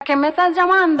qué me estás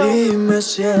llamando? Dime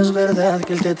si es verdad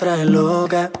que él te trae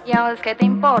loca. ¿Y a vos qué te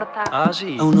importa? Ah,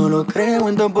 sí. Aún no lo creo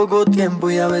en tan poco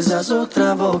tiempo y ya besas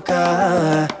otra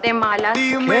boca. De malas.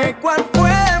 Dime cuál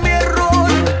fue mi error.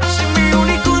 Si mi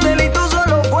único delito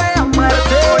solo fue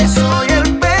amarte. Hoy soy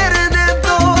el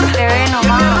perdedor. Te ve Que me he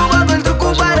nomás. robado el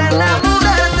truco para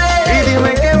enamorarte. Y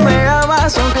dime que me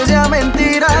amas aunque sea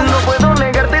mentira. No puedo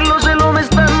negarte, los celos me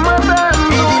están matando.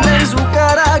 Y dile en su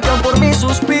cara que aún por mí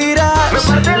suspira. Me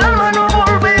parte el alma no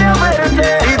volver a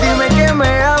verte. Y dime que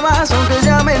me amas aunque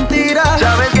sea mentira.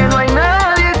 Sabes que no hay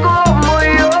nadie como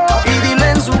yo. Y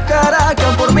dile en su cara que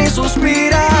aún por mí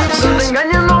suspira. Si te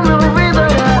engañas no me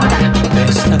olvidarás.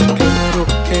 Está claro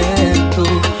que tú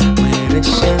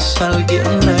mereces a alguien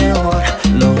mejor.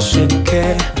 No sé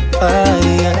qué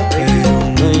falla, pero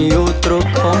no hay otro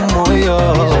como yo.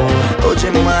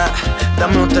 Oye, ma,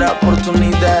 dame otra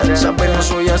oportunidad. Sabes, no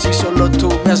soy así, solo tú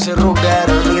me haces rogar.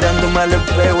 Mirándome al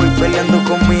espejo y peleando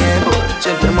con mi ego. Si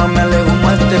entre más me alejo,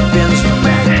 más te pienso.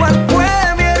 Dime cuál fue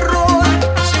mi error.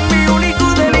 Si mi único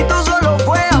delito solo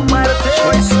fue amarte.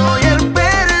 Hoy soy el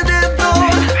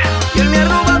perdedor. Y él me ha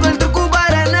robado el truco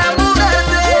para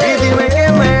enamorarte. Y dime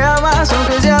que me amas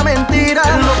aunque sea mentira.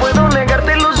 No puedo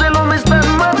negarte, los celos me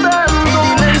están matando. Y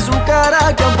dile en su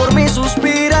cara que aún por mí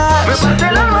suspira. Me parte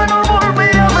el alma no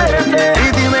volver a verte.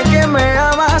 Y dime que me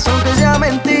amas aunque sea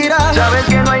mentira. Sabes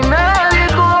que no hay nadie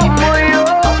como yo.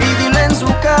 Y dile en su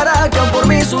cara que aún por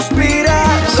mí suspira.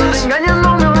 Si te engañas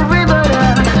no me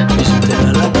olvidarás. Y si te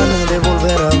da la gana de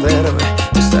volver a verme,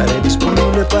 estaré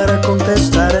disponible para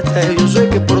contestarte. Yo sé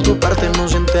que por tu parte no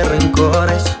sientes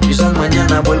rencores. Quizás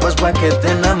mañana vuelvas pa' que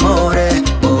te enamore.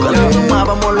 Cuando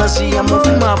tomábamos lo hacíamos,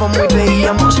 fumábamos y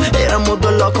veíamos. Éramos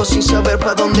dos locos sin saber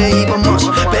pa' dónde íbamos.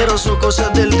 Pero son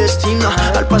cosas del destino.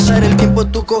 Al pasar el tiempo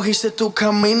tú cogiste tu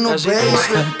camino, baby.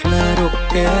 Está claro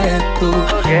que tú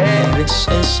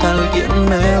mereces a alguien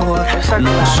mejor.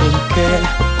 No sé qué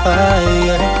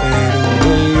falla, pero no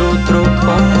hay otro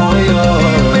como yo.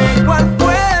 Dime cuál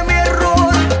fue mi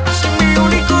error. Si mi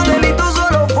único delito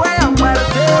solo fue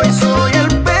amarte. Hoy soy el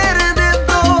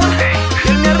perdedor. Y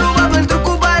él me ha robado el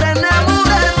truco para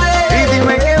enamorarte. Y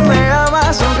dime que me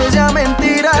amas aunque sea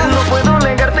mentira. No puedo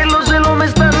negarte, los celos me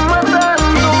están matando.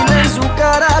 Y dile en su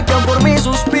cara que aún por mí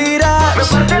suspira. Me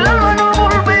parte el alma no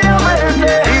volver a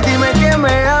verte. Y dime que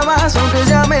me amas aunque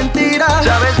sea mentira.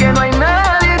 Sabes que no hay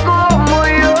nadie como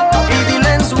yo. Y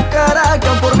dile en su cara que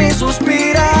aún por mí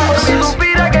suspira. Por mí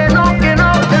suspira que no, que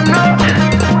no, que no.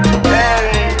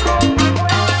 Hey,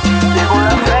 llegó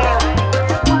la fe.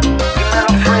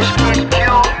 Dímelo Fresh Kid Q.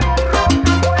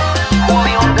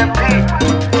 Julio on the beat.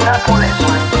 Nápoles,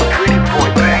 pretty boy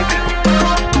baby.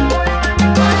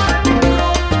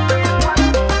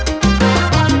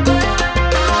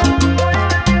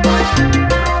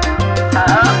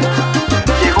 Ajá,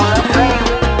 llegó la fe.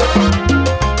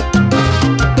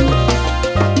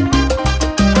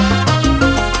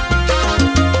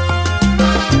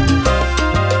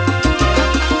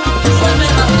 Súbeme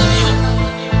la radio,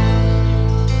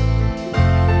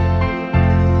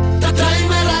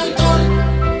 tráeme el alcohol.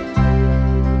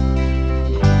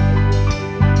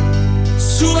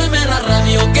 Súbeme la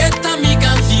radio, que está mi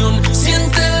canción.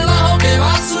 Siente el bajo que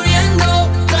va subiendo.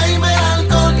 Tráeme el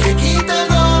alcohol que quita el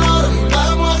dolor.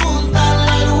 Vamos a juntar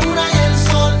la luna y el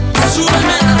sol.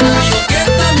 Súbeme la radio, que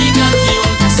está mi canción.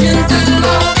 Siente el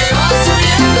bajo que va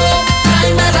subiendo.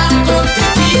 Tráeme el alcohol que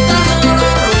quita el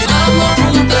dolor. Hoy vamos a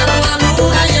juntar la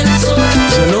luna y el sol.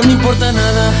 Ya no me importa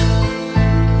nada,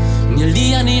 ni el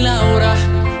día ni la hora.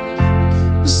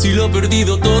 Si lo he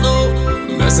perdido todo,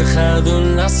 me has dejado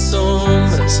en las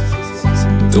sombras.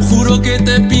 Te juro que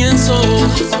te pienso,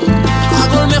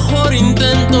 hago el mejor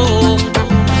intento.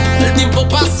 El tiempo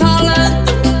pasa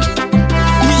lento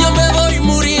y yo me voy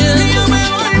muriendo.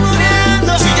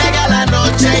 Si llega la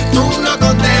noche y tú no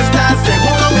contestas,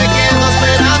 seguro me quedo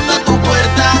esperando a tu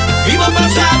puerta. Y va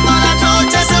pasando las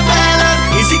noches en velas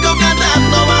y sigo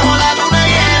cantando bajo la luna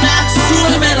llena.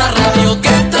 Súbeme la radio, que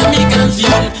está mi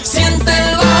canción. Siente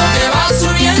el bajo que va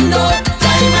subiendo.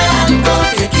 Tráeme alcohol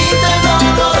que quita el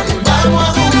dolor. Vamos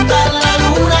a juntar la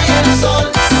luna y el sol.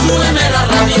 Súbeme la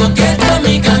radio, que está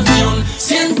mi canción.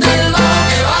 Siente el bajo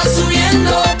que va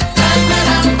subiendo. Tráeme el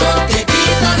alcohol que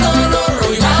quita el dolor.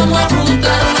 Hoy vamos a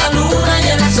juntar la luna y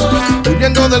el sol.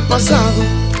 Huyendo del pasado,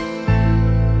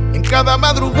 en cada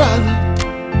madrugada,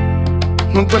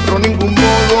 no encuentro ningún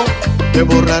modo de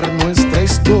borrar nuestra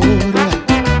historia.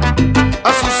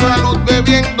 A su salud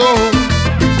bebiendo,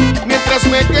 mientras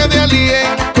me quede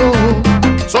aliento,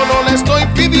 solo le estoy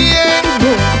pidiendo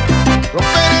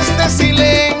romper este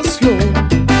silencio.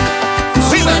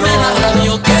 Súbeme la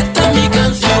radio, que está mi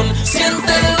canción.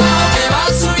 Siente el bajo que va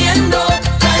subiendo.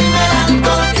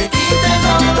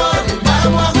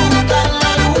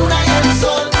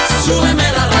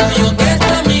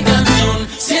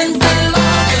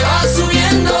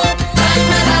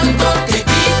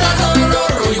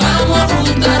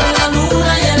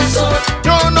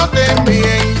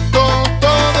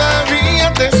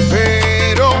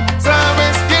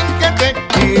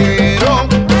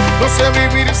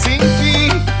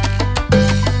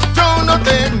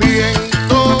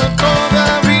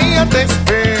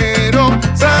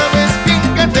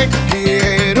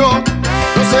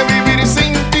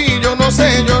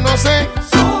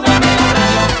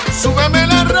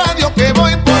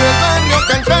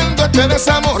 este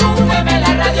desamor. Súbeme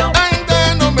la radio.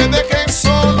 Ande, no me dejes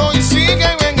solo y sigue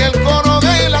en el coro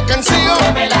de la canción.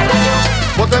 Súbeme la radio.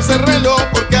 Bota ese reloj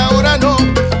porque ahora no.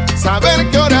 Saber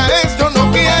qué hora es yo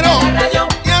no quiero. Súbeme la radio.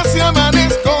 Y así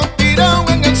amanezco tirado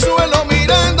en el suelo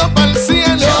mirando pa'l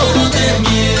cielo. Yo no te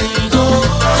miento,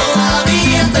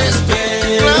 todavía te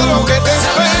espero. Claro que te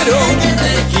espero. Que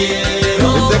te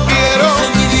quiero. Te quiero. No sé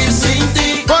vivir sin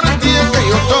ti. Por ti es que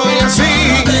yo estoy así.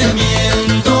 No te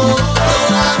miento,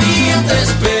 todavía te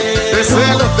espero. Te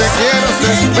celo, te quiero, te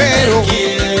espero. Te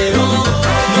quiero.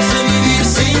 No sé vivir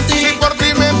sin ti. Si por ti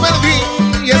me perdí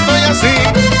y estoy así.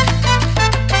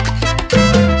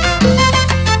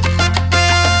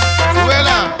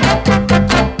 Súbela.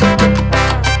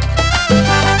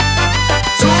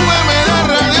 Súbeme la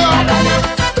radio.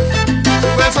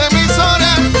 Sube esa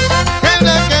emisora, que es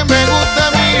la que me gusta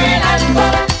a mí.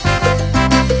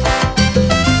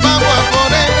 Vamos a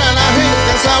poner a la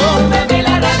gente sabor. Súbeme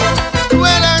la radio.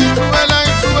 Súbela, súbela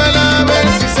y súbela a ver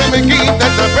si se me quita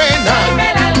esta pena. Súbeme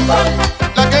el alcohol.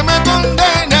 La que me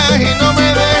condena y no me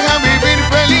deja vivir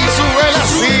feliz. Súbela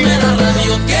Súbeme así. la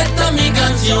radio, que está mi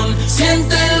canción.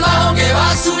 Siente el bajo que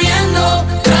va subiendo.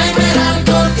 Tráeme el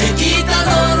alcohol que quita el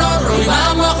dolor. Hoy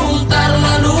vamos a juntar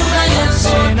la luna y el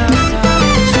sol.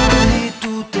 Y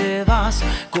tú te vas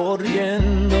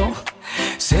corriendo.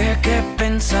 Sé que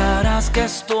pensarás que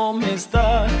esto me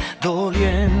está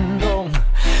doliendo.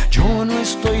 Yo no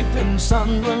estoy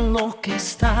pensando en lo que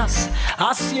estás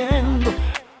haciendo.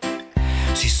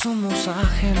 Si somos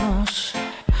ajenos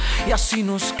y así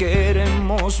nos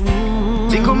queremos.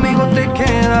 Si conmigo te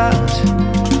quedas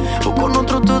o con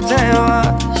otro tú te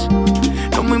vas,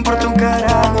 no me importa un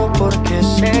carajo porque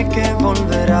sé que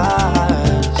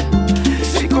volverás.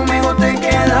 Si conmigo te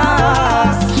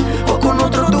quedas o con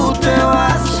otro tú te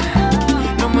vas,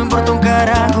 no me importa un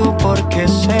carajo porque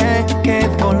sé que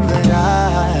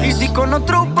volverás. Y si con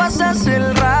otro pasas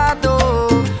el rato,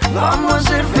 vamos a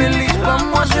ser feliz,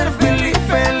 vamos a ser feliz,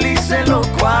 felices los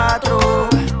cuatro.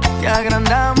 Te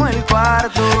agrandamos el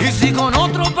cuarto. Y si con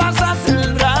otro pasas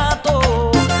el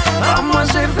rato, vamos a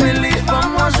ser feliz,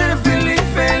 vamos a ser feliz,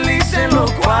 felices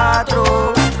los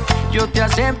cuatro. Yo te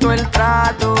acepto el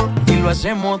trato y lo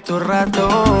hacemos todo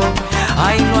rato.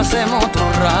 Ay, lo hacemos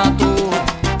todo rato.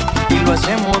 Y lo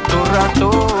hacemos todo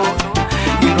rato.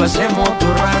 Y lo hacemos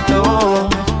todo rato.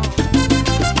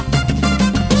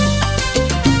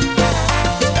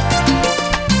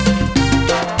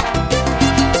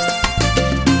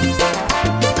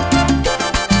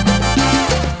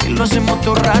 Lo hacemos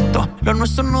todo rato, lo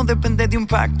nuestro no depende de un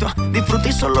pacto. Disfruta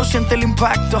y solo siente el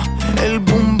impacto. El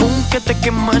boom boom que te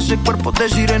quema ese cuerpo de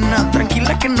sirena.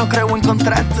 Tranquila que no creo en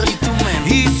contratos.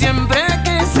 Y siempre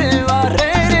que se va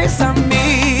regresa a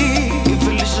mí. Y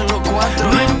felices los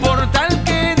cuatro. No importa el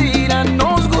que dirán,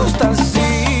 nos gusta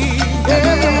así.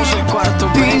 Hagamos el cuarto,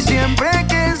 baby. Y siempre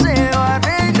que se va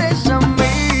regresa a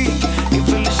mí. Y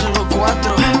felices los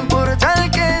cuatro. No importa el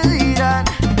que dirán,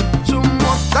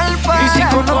 somos tal para. Y si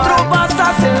con otro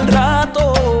pasas el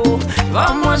rato,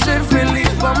 vamos a ser feliz,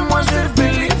 vamos a ser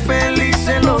feliz,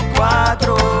 felices los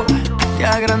cuatro. Te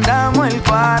agrandamos el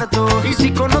cuarto. Y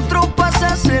si con otro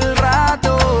pasas el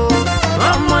rato,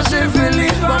 vamos a ser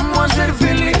feliz, vamos a ser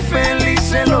feliz,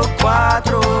 felices los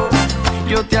cuatro.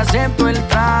 Yo te acepto el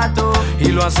trato y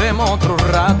lo hacemos otro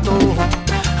rato.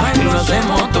 Ay, lo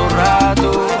hacemos otro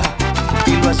rato.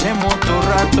 Y lo hacemos otro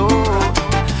rato.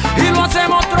 Y lo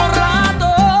hacemos otro rato.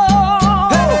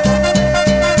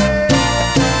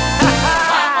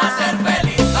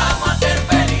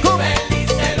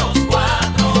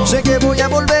 Sé que voy a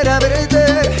volver a verte,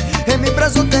 en mis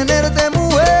brazos tenerte,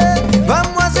 mujer.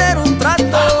 Vamos a hacer un trato.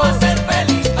 Vamos a ser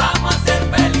feliz, vamos a ser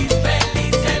feliz,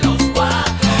 felices los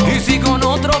cuatro. Y si con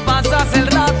otro pasas el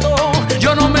rato,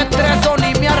 yo no me estreso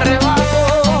ni me arrebato.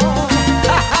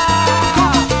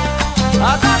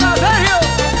 Acá, Sergio.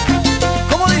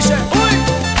 ¿Cómo dice?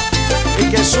 Uy. Y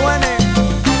que suene.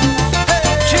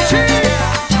 Chichi.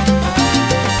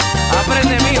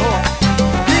 Aprende, mijo.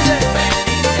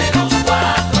 Felices los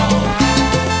cuatro.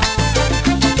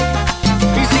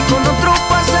 Y si con otro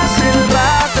pasas el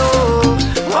rato,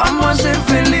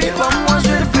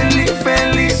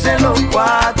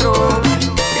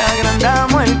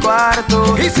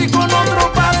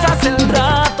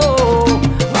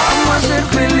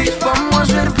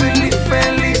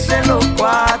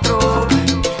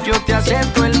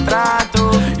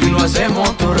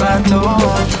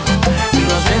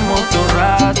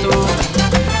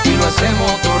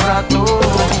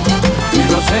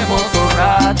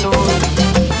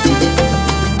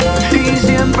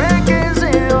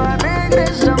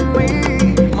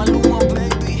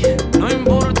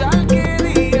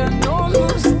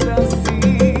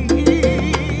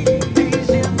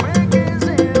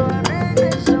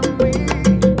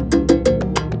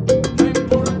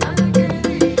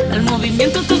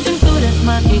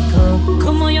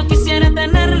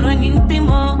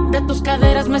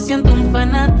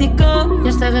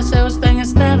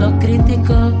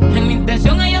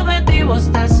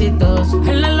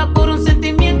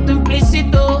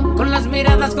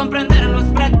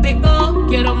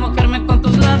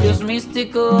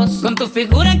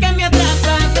 figura que me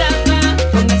atrapa, atrapa,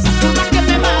 con esas curvas que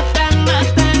me matan,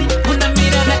 matan, una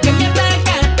mirada que me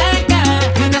ataca, ataca,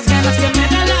 y unas ganas que me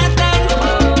delatan.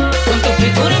 Con tu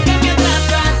figura que me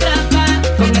atrapa, atrapa,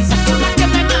 con esas curvas que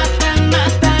me matan,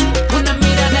 matan, una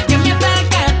mirada que me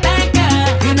ataca, ataca,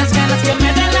 y unas ganas que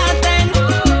me delatan.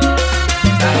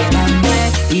 Báilame,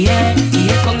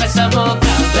 con esa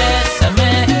boca,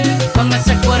 bésame, con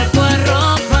ese cuerpo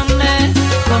arrópame,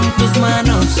 con tus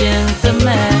manos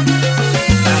siénteme.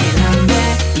 Bailame,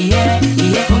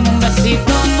 con un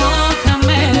besito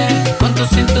mójame, con tu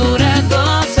cintura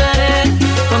gozaré,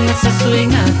 con ese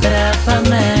swing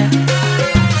atrápame.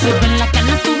 Sube en la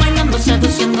cana tú bailando,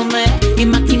 seduciéndome,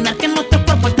 imaginar que nuestros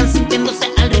cuerpos están sintiéndose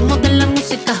al ritmo de la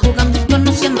música, jugando y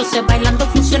conociéndose, bailando,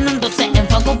 fusionándose, en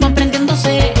fuego van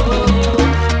prendiéndose.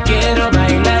 Quiero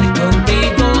bailar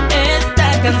contigo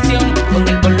esta canción, con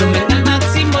el volumen al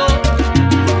máximo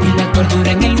y la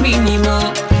cordura en el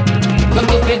mínimo. Con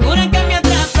tu figura que me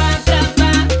atrapa, atrapa,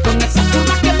 con esas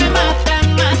curvas que me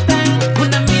matan, matan,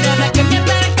 una mirada que me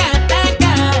ataca,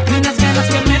 ataca, y unas ganas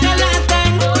que me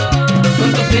delatan. Con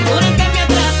tu figura que me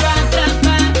atrapa,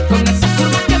 atrapa, con esas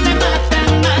curvas que me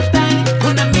matan, matan,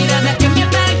 una mirada que me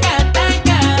ataca,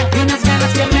 ataca, y unas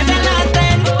ganas que me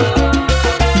delatan.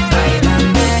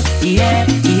 Bailame,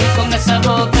 con esa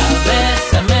boca,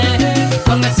 bésame,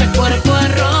 con ese cuerpo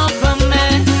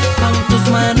arrópame, con tus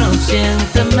manos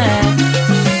siénteme.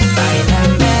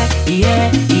 Bailame,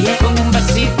 con un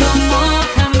besito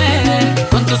mójame,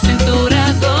 con tu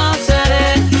cintura gozaré,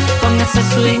 con ese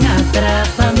swing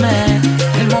atrápame.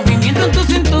 El movimiento en tu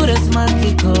cintura es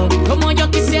mágico, como yo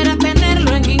quisiera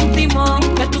tenerlo en íntimo.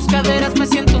 De tus caderas me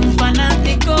siento un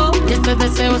fanático, y este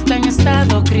deseo está en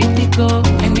estado crítico.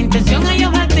 En mi intención hay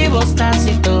objetivos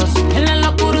tácitos, en la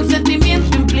locura un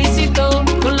sentimiento implícito.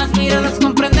 Con las miradas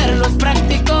comprenderlo es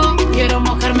práctico. Quiero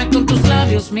mojarme con tus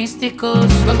labios místicos,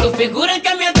 con tu figura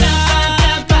que me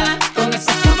atrapa, con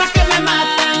esas curvas que me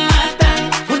matan, matan,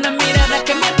 una mirada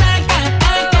que me ataca,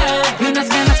 ataca, y unas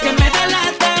ganas que me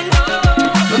delatan.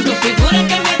 Con tu figura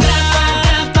que me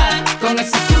atrapa, con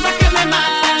esas curvas que me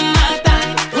matan, matan,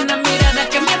 una mirada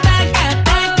que me ataca,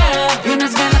 ataca, y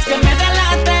unas ganas que me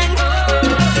delatan.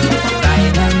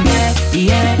 Bailame,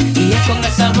 con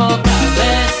esa boca,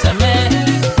 bésame,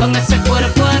 con ese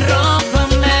cuerpo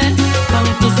arrópame, con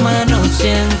tus manos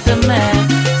siénteme.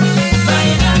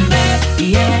 Bailame,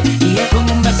 con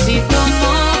un besito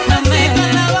mójame,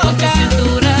 con tu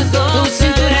cintura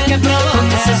gozaré, que provoca, con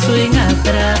ese swing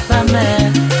atrápame.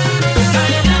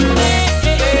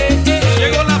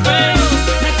 Llegó la fe,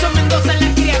 Nacho Mendoza, la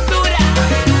criatura.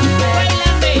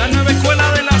 Bailame, la nueva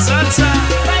escuela de la salsa.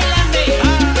 bailame.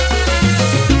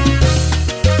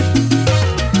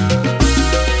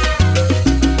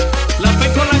 La fe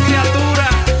con la criatura.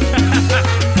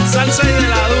 Salsa y de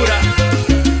la dura.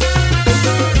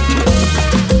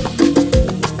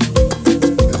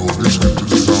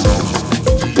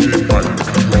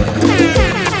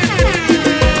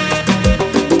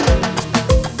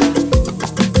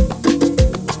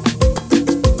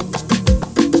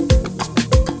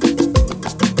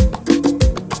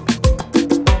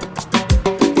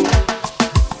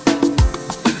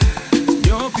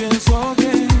 Yo pienso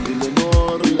que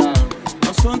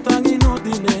no son tan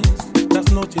inútiles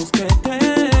las noches que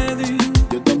te di.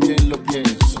 Yo también lo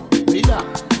pienso. Mira,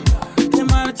 Que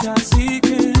marcha así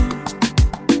que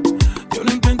yo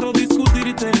no intento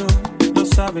discutírtelo, lo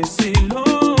sabes y lo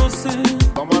sé.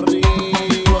 vamos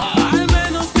arriba. Al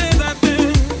menos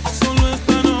quédate solo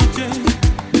esta noche.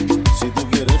 Si tú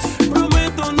quieres,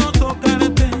 Prometo no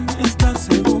tocarte, ¿estás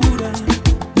segura?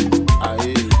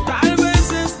 ahí. Tal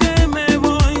vez es que me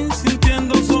voy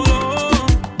sintiendo solo,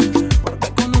 porque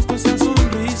conozco esa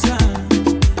sonrisa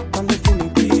tan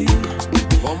definitiva.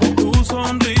 Vamos. Tu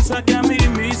sonrisa que a mí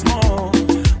mismo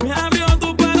me abrió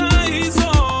tu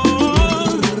paraíso.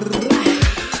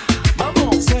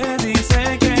 Vamos. Se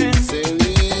dice que Se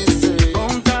dice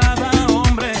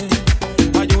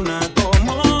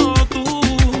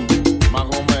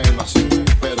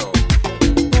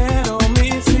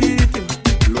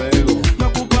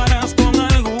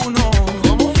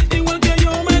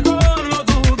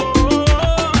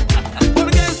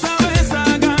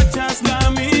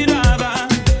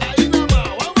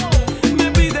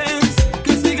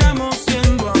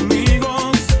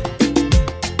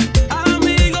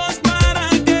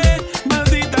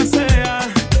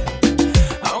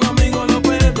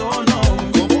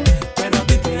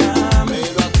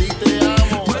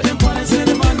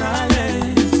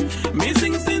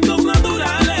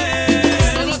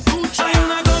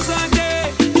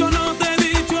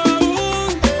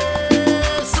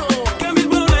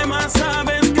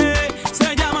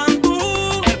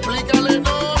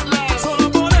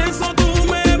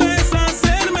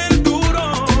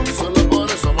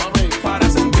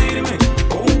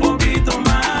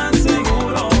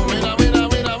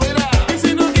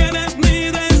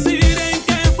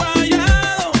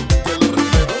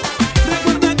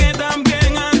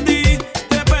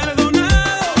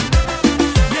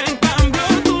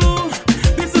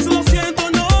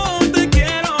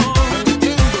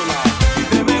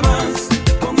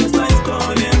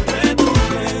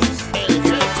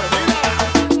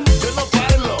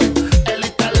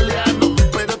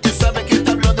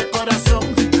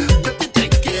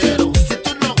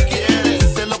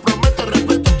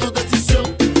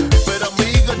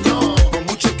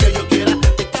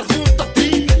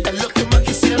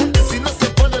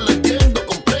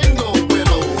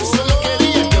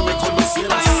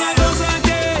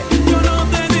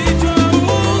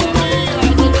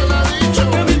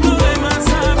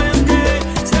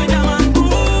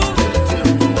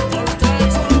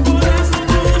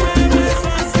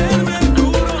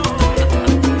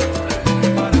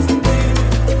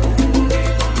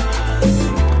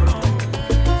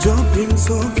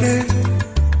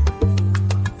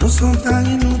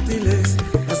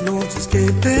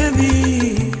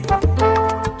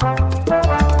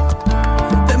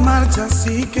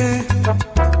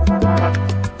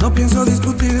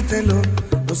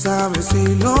sabes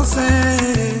y lo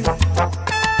sé.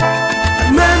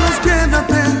 Al menos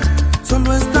quédate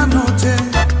solo esta noche.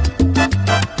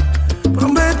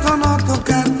 Prometo no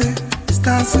tocarte,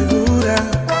 ¿estás segura?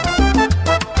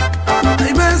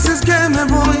 Hay veces que me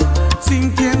voy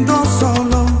sintiendo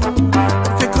solo,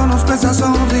 porque conozco esa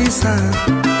sonrisa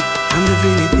tan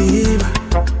definitiva.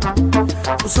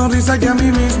 Tu sonrisa que a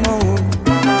mí mismo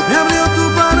me abrió tu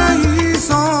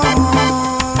paraíso.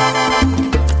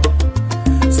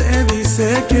 Se dice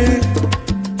que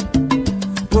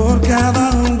por cada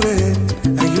hombre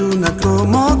hay una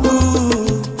como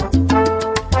tú,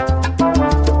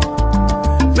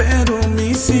 pero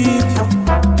mi sitio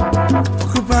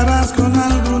ocuparás con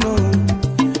alguno,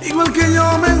 igual que yo,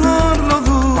 mejor lo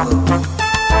dudo.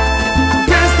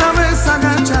 Que esta vez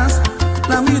agachas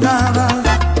la mirada,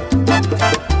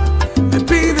 me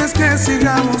pides que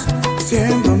sigamos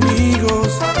siendo amigos.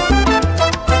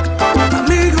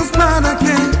 Amigos para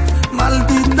que,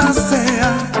 maldita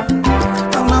sea,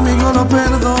 a un amigo lo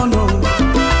perdono,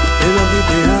 pero a ti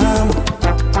te amo.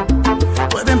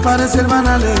 Pueden parecer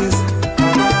banales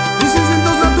mis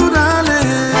instintos naturales.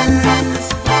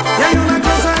 Y hay una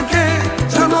cosa que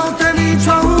yo no te he dicho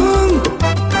aún,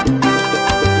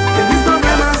 que mis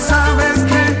problemas sabes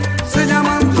que se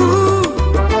llaman tú.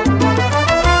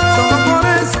 Solo por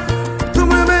eso tú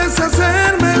me ves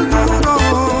hacerme el duro,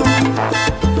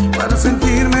 para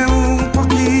sentirme un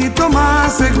poquito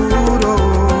más seguro.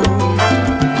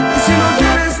 Y si no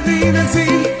quieres ni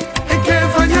decir en qué he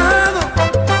fallado,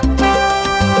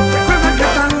 recuerda que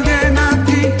también a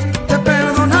ti te he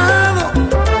perdonado.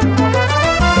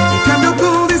 En cambio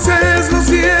tú dices lo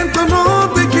siento, no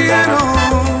te quiero,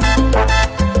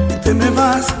 y te me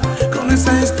vas con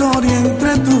esa historia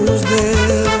entre tus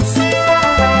dedos.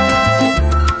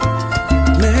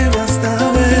 Me basta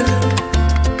ver,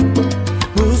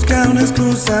 busca una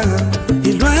excusa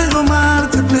y luego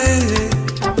márchate,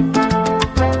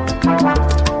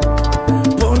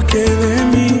 porque de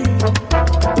mí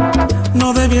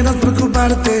no debieras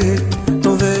preocuparte,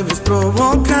 no debes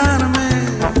provocarme.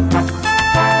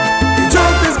 Y yo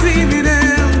te escribiré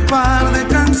un par de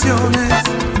canciones,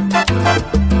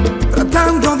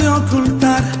 tratando de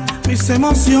ocultar mis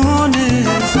emociones,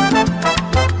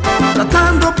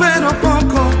 tratando pero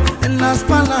poco en las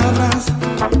palabras.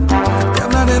 Te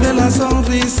hablaré de la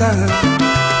sonrisa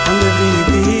tan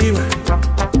definitiva,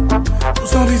 tu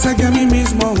sonrisa que a mí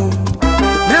mismo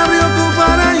me abrió tu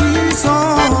paraíso.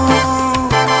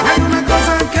 Y hay una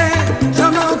cosa que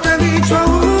yo no te he dicho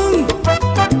aún,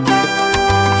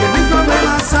 que mis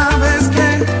problemas sabes que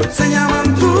se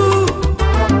llaman tú.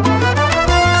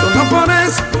 Solo por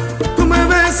eso tú me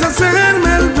ves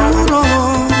hacerme el duro,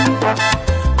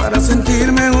 para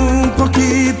sentirme un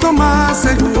poquito más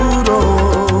seguro.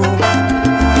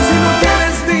 Y si no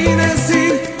quieres ni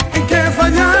decir en qué he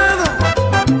fallado,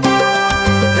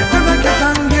 recuerda que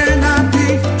también a ti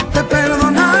te he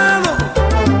perdonado.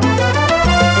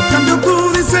 En cambio tú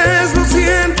dices lo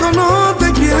siento, no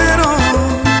te quiero,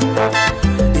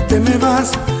 y te me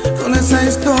vas con esa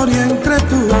historia entre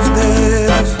tus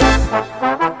dedos.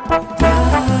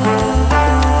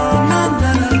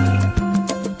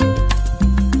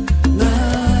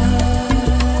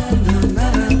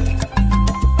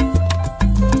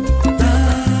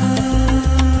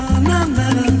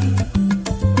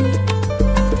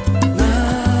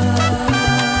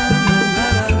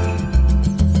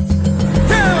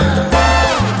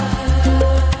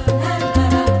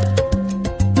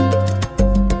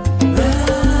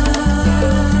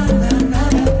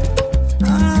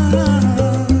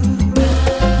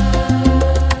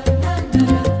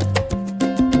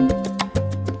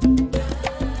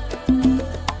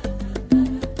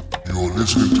 You're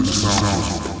listening to the sounds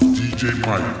of DJ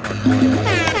Mike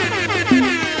P.R.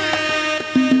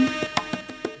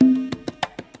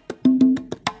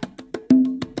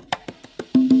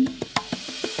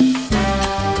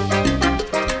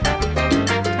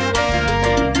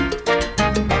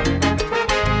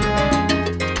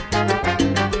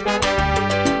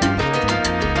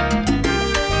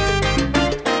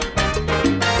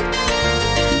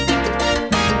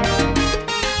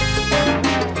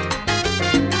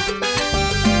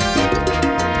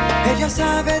 Ella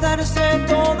sabe darse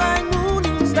toda en un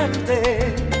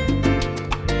instante,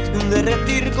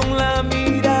 derretir con la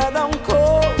mirada un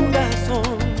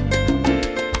corazón.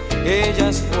 Ella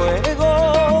es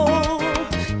fuego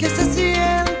que se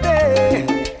siente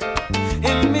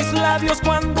en mis labios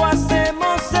cuando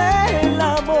hacemos el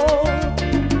amor.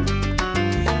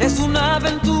 Es una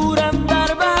aventura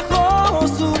andar bajo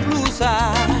su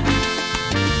blusa,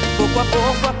 poco a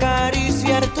poco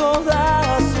acariciar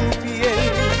toda su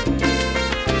piel.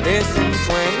 Es un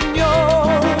sueño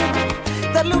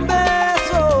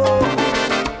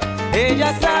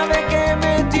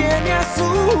su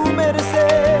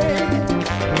merced.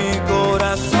 Mi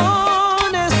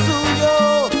corazón es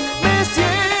suyo, me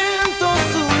siento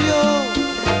suyo,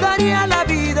 daría la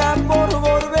vida por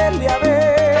volverle a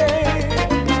ver.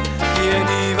 ¿Quién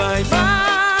iba a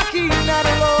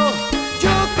imaginarlo?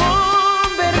 Yo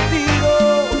convertido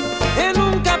en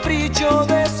un capricho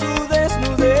de su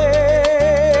desnudez.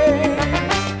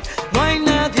 No hay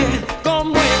nadie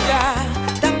como ella,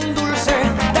 tan dulce,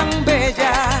 tan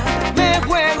bella. Me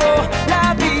juego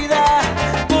la vida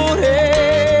por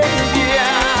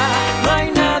ella. No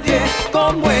hay nadie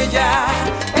como ella,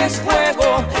 es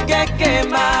fuego que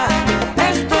quema.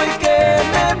 Estoy que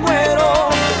me muero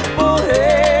por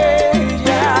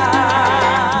ella.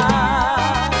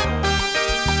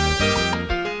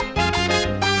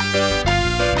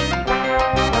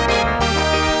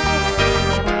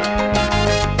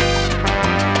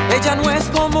 Ella no es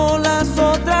como las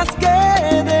otras que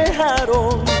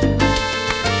dejaron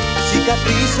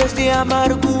cicatrices de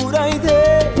amargura y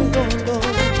de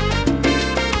dolor.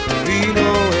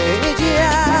 Vino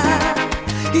ella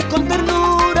y con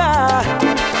ternura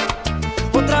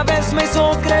otra vez me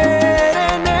hizo creer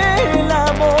en el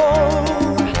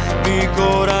amor. Mi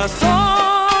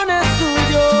corazón es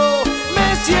suyo, me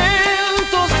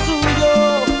siento suyo,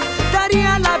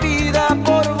 daría la vida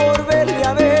por volverle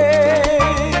a ver.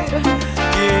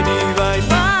 ¿Quién iba a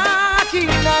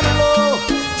imaginarlo?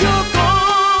 Yo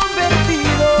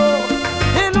convertido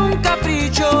en un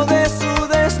capricho de su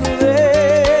desnudez.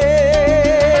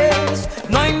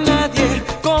 No hay nadie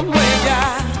como ella,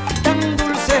 tan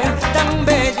dulce, tan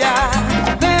bella.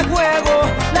 Me juego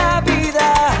la vida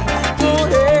por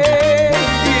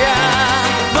ella.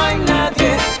 No hay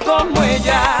nadie como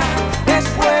ella, es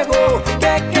fuego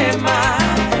que quema.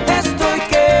 Estoy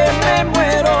que me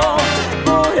muero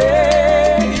por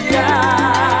ella.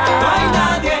 No hay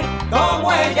nadie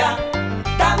como ella,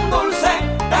 tan dulce,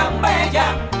 tan bella.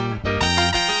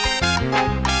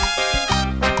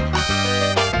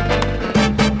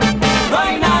 No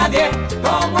hay nadie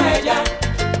como ella,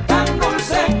 tan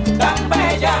dulce, tan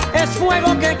bella. Es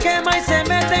fuego que quema y se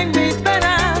mete en mis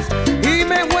venas y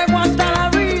me juego hasta la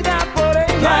vida por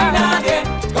ella. No hay nadie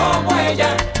como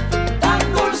ella, tan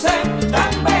dulce,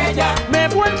 tan bella. Me he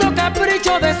vuelto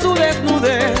capricho de su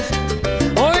desnudez.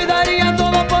 Hoy daría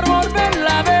todo por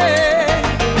volverla a ver.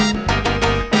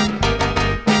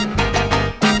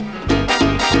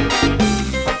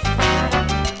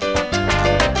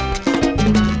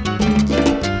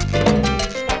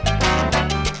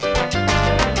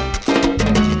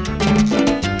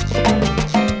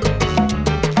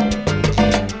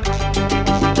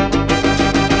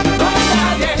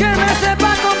 Que me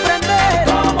sepa comprender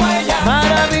como ella,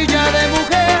 maravilla de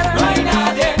mujer. No hay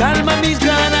nadie, calma mis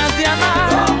ganas de amar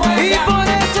como ella, y por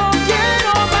eso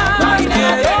quiero más. No hay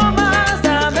nadie, quiero más,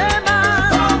 dame más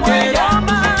como quiero ella,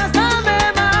 más, dame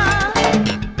más.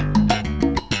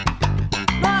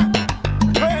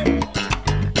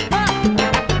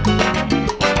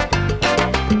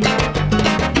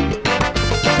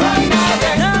 No hay nadie,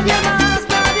 nadie más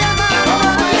como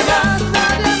ella,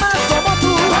 nadie más como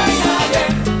tú. No hay nadie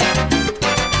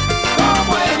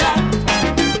como ella,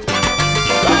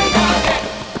 no hay nadie.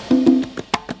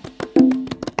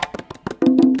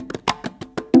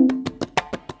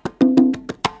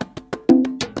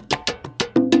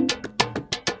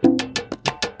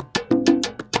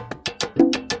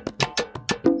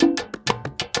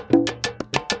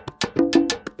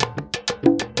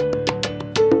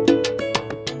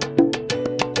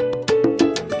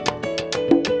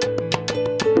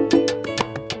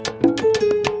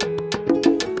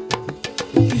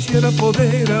 Quisiera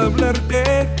poder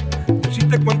hablarte,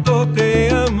 decirte cuánto te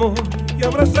amo y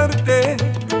abrazarte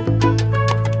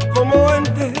como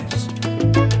antes.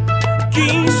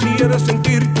 Quisiera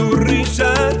sentir tu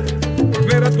risa,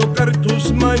 volver a tocar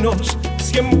tus manos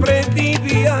siempre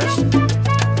tibias.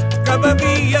 Cada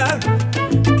día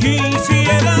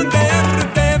quisiera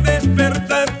verte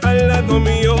despertar al lado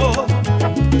mío,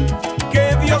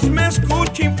 que Dios me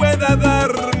escuche y pueda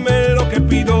darme lo que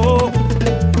pido.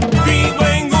 Vivo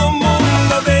en un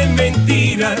mundo de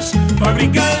mentiras,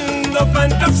 fabricando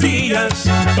fantasías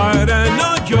para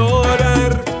no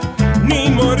llorar ni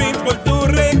morir por tu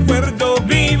recuerdo.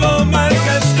 Vivo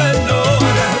malgastando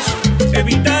horas,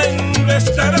 evitando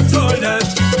estar a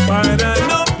solas para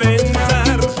no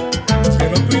pensar,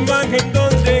 pero tu imagen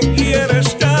donde quiera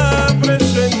está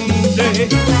presente.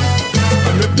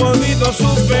 No he podido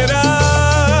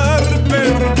superar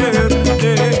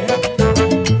perderte.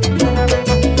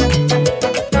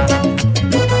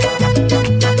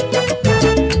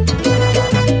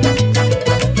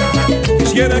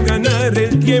 Quisiera ganar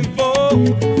el tiempo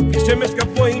que se me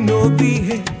escapó tiempo y no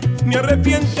dije, me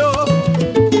arrepiento,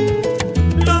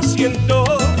 lo siento.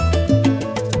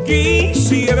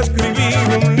 Quisiera escribir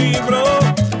un libro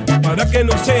para que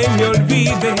no se me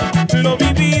olvide lo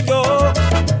vivido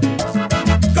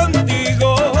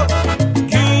contigo.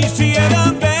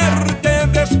 Quisiera verte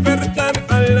despertar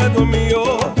al lado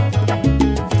mío,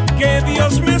 que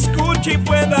Dios me escuche y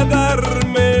pueda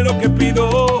darme lo que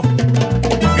pido.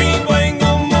 Vivo en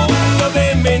un mundo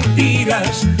de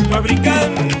mentiras,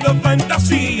 fabricando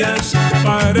fantasías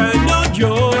para no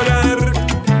llorar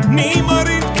ni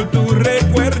morir por tu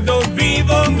recuerdo.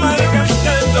 Vivo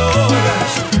malgastando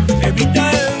horas,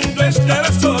 evitando estar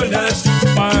a solas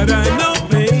para no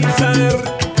pensar,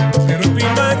 pero tu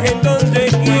imagen donde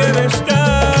quiera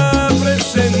está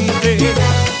presente.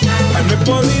 No he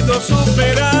podido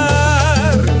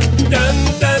superar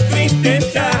tanta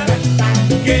tristeza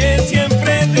que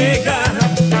siempre deja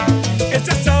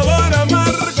ese sabor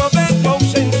amargo de tu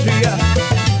ausencia.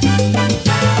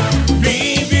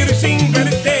 Vivir sin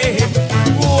verte,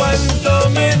 cuánto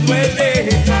me duele.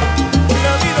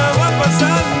 La vida va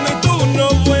pasando y tú no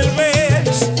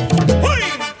vuelves. ¡Uy!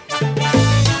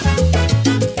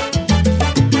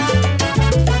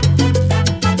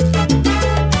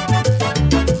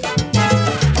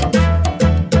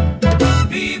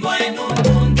 Vivo en un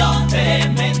mundo de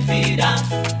mentiras,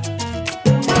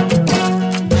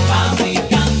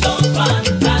 fabricando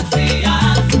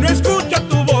fantasías. No escucho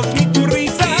tu voz ni tu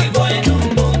risa. Vivo en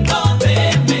un mundo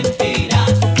de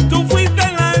mentiras, Tú fuiste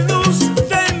la luz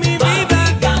de mi vida.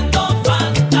 fabricando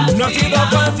fantasías. No ha sido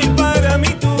fácil para mí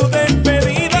tu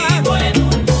despedida. Vivo en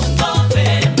un mundo de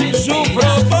mentiras,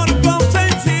 Sufro por tu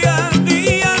ausencia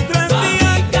día tras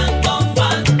día. fabricando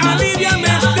fantasías. Aliviame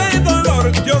este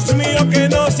dolor, Dios mío, que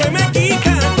no se me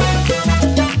quita.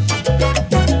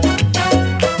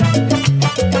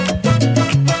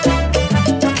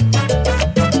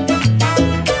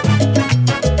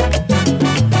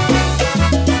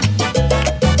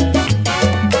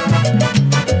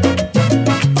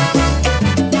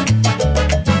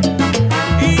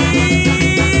 Y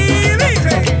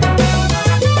dice,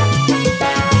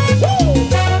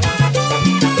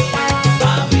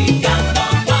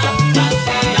 Fabricando fantasías.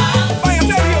 vaya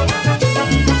serio.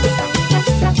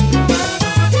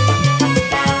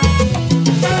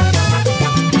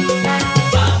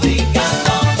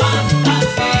 Fabricando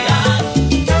fantasías.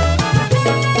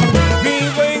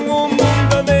 Vivo en un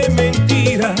mundo de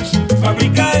mentiras,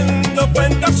 fabricando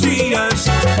fantasías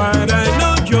para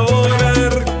no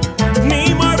llorar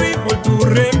ni morir por tu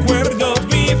recuerdo.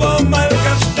 Vivo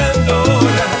malgastando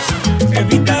horas,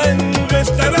 evitando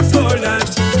estar a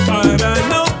solas para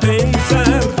no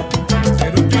pensar,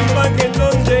 pero tu imagen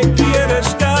donde quiera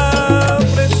está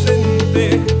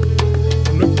presente.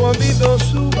 No he podido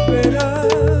superar.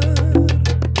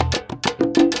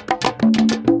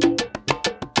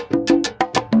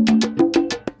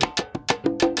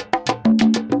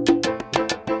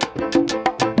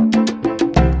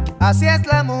 Así es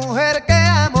la mujer que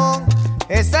amo,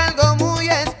 es algo muy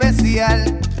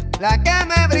especial, la que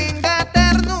me brinda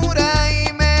ternura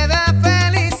y me da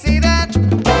felicidad.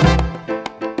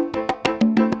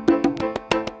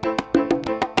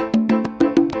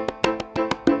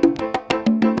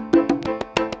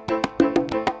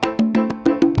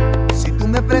 Si tú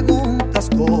me preguntas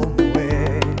cómo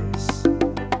es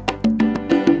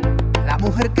la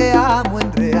mujer que amo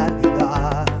en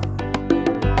realidad,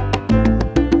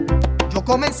 yo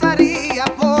comenzaría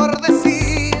por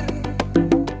decir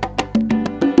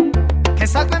que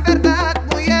es algo en verdad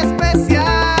muy especial.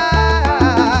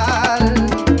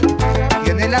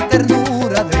 Tiene la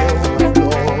ternura de una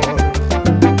flor,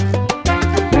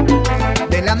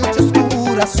 de la noche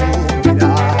oscura su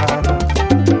mirar,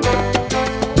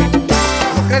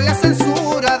 no cree la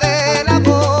censura de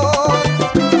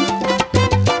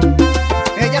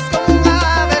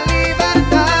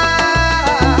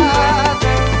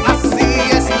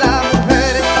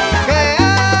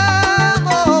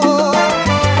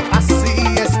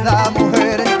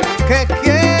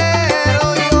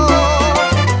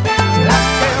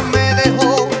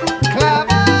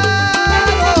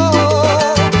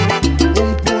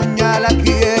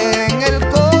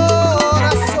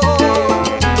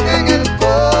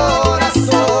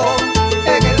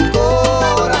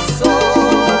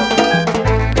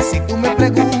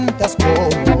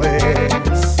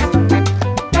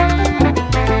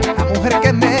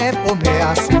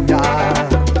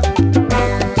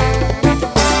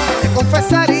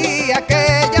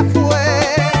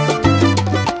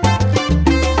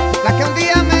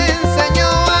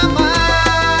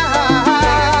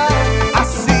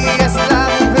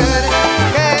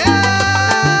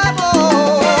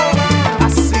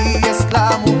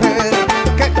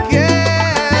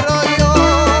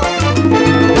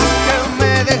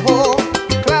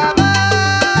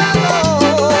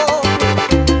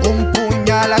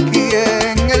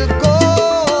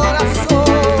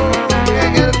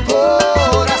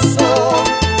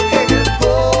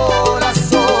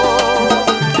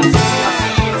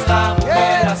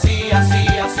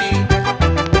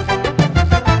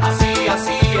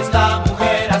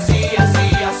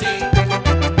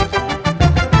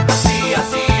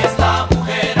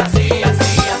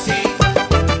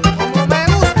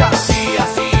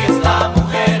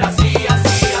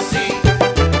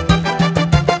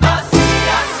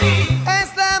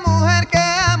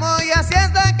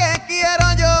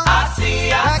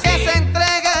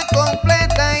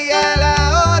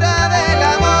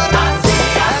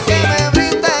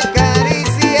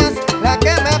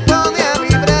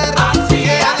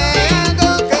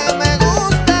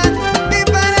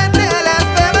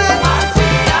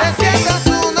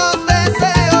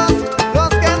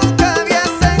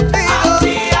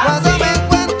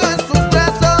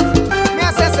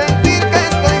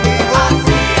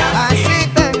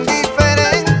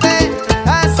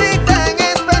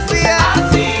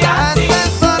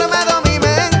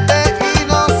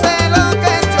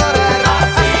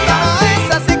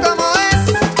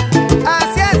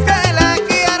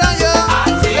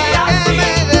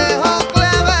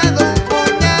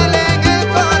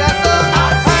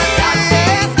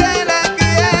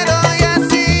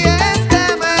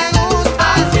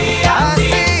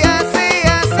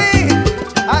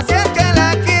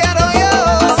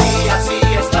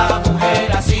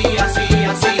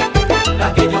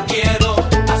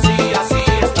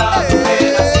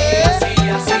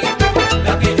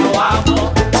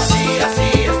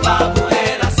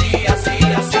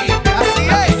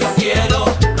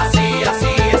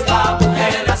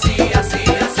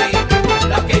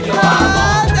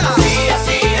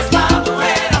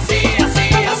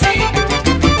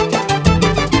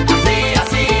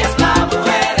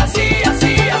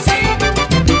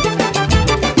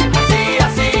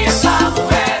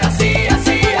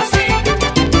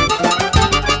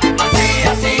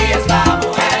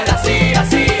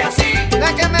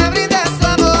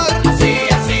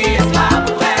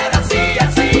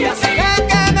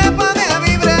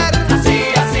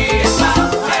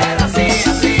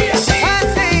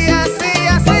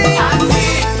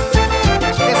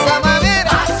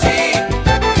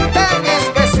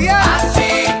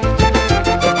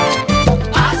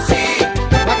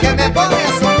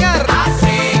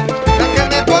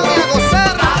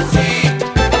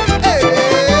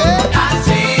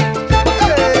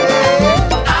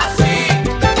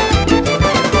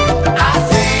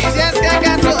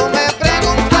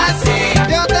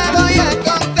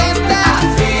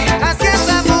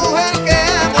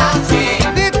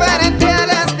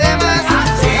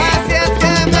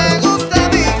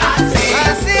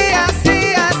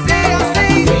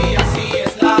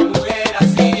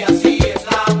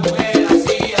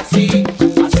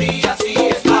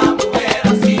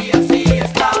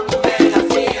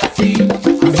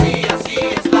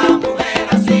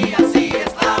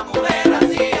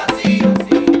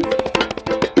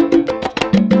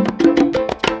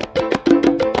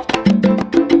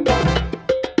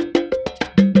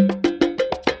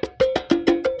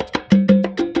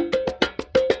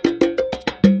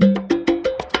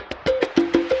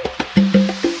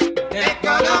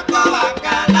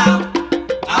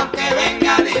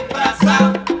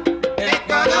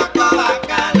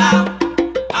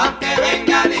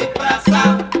venga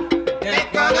disfrazado. Te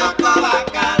conozco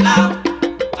bacalao,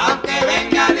 aunque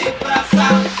venga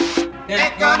disfrazado.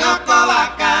 Te conozco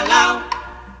bacalao,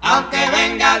 aunque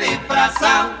venga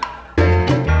disfrazado.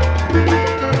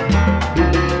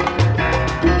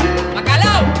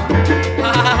 ¡Bacalao!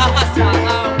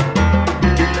 ¡Salao!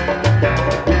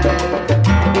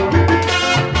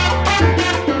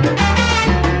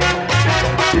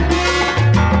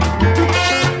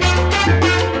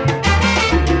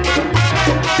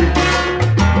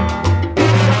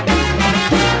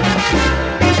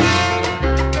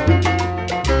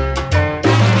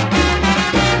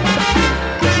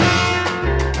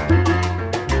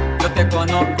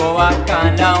 Conozco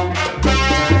bacalao,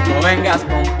 no vengas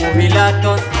con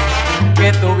pugilatos,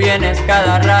 que tú vienes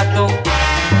cada rato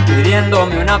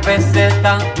pidiéndome una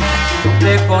peseta.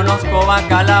 Te conozco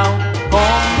bacalao,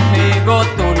 conmigo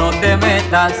tú no te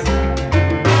metas.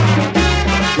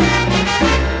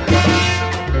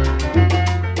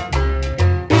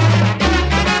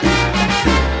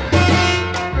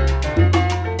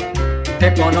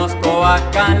 Te conozco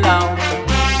bacalao,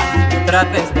 no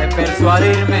trates de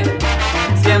persuadirme.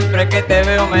 Siempre que te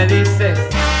veo me dices,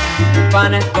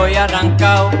 pan estoy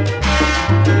arrancado.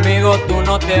 Conmigo tú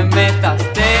no te metas,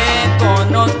 te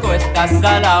conozco, estás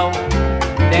salao.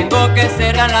 Tengo que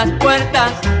cerrar las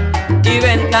puertas y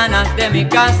ventanas de mi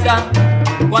casa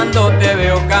cuando te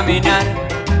veo caminar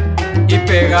y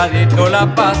pegadito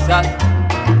la pasas.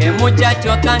 Qué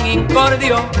muchacho tan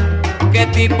incordio, qué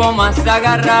tipo más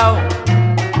agarrado.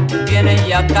 Tienes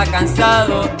ya está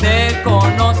cansado, te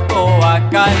conozco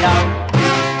bacalao.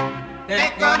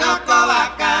 Te conozco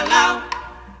bacalao,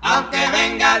 aunque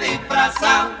venga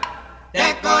disfrazado.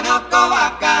 Te conozco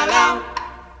bacalao,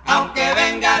 aunque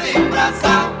venga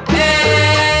disfrazado.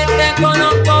 Te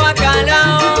conozco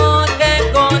bacalao,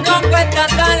 te conozco,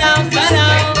 estás salao,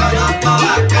 salao. Te conozco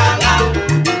bacalao,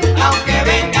 aunque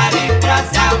venga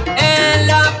disfrazado. En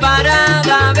la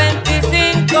parada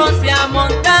 25 se ha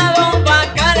montado un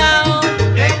bacalao.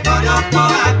 Te conozco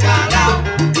bacalao,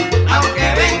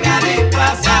 aunque venga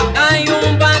disfrazado. Hay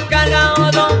un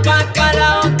bacalao, dos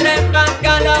bacalao, tres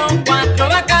bacalao, cuatro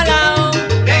bacalao.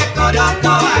 Te conozco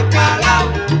bacalao,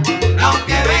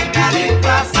 aunque venga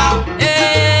disfrazado.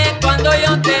 Cuando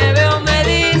yo te veo me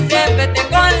dices, vete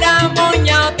con la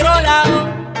moña a otro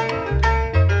lado.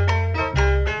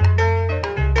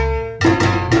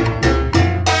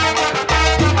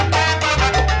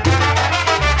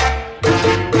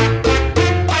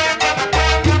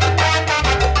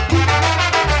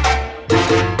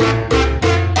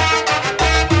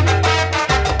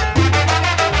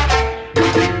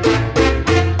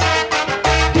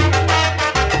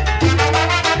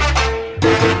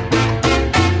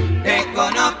 Te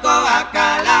conozco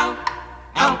bacalao,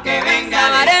 aunque venga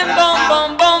Sabarén, disfrazado.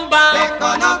 bom, bom, bom, Te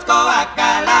conozco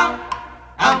bacalao,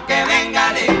 aunque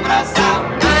venga disfrazado.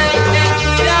 Ay, ten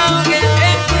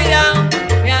cuidado,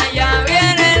 que allá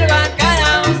viene el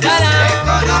bacalao, salao. Te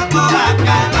conozco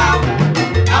bacalao,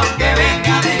 aunque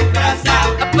venga disfrazado.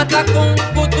 Patacum,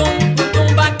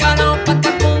 cutum, bacalao,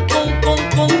 patacum,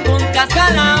 cum, ya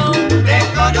salao. Te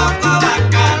conozco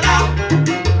bacalao,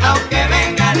 aunque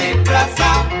venga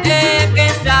disfrazado. Que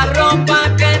esa ropa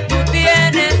que tú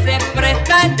tienes es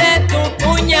presta de tu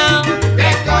cuñao. Te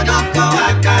conozco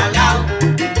bacalao,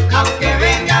 aunque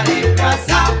venga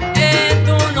disfrazado.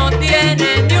 Tú no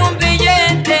tienes ni un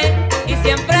billete y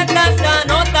siempre estás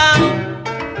anotado.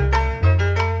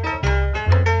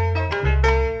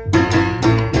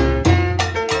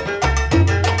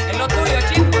 Es lo tuyo,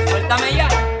 chico, suéltame ya.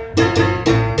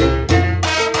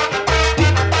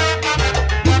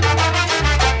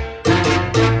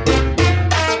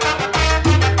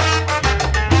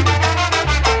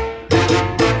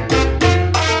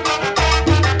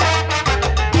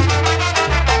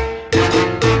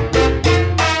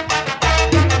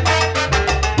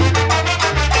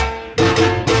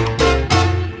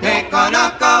 Te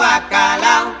conozco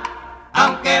bacalao,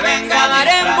 aunque venga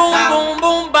Sabarén, disfrazado.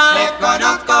 bum, bam. Te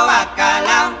conozco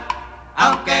bacalao,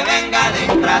 aunque venga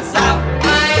disfrazado.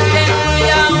 Ay, ten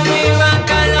cuidado, mi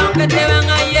bacalao, que te van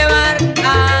a llevar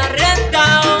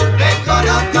arrestado. Te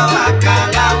conozco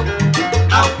bacalao,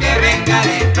 aunque venga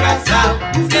disfrazado.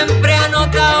 Siempre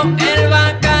anotado el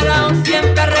bacalao,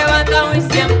 siempre arrebatado y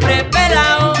siempre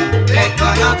pelado. Te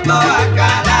conozco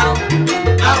bacalao,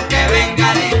 aunque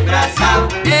venga disfrazado.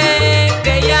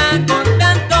 Que ya con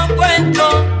tanto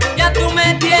cuento, ya tú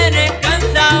me tienes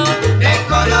cansado. Te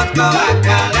conozco bacalao,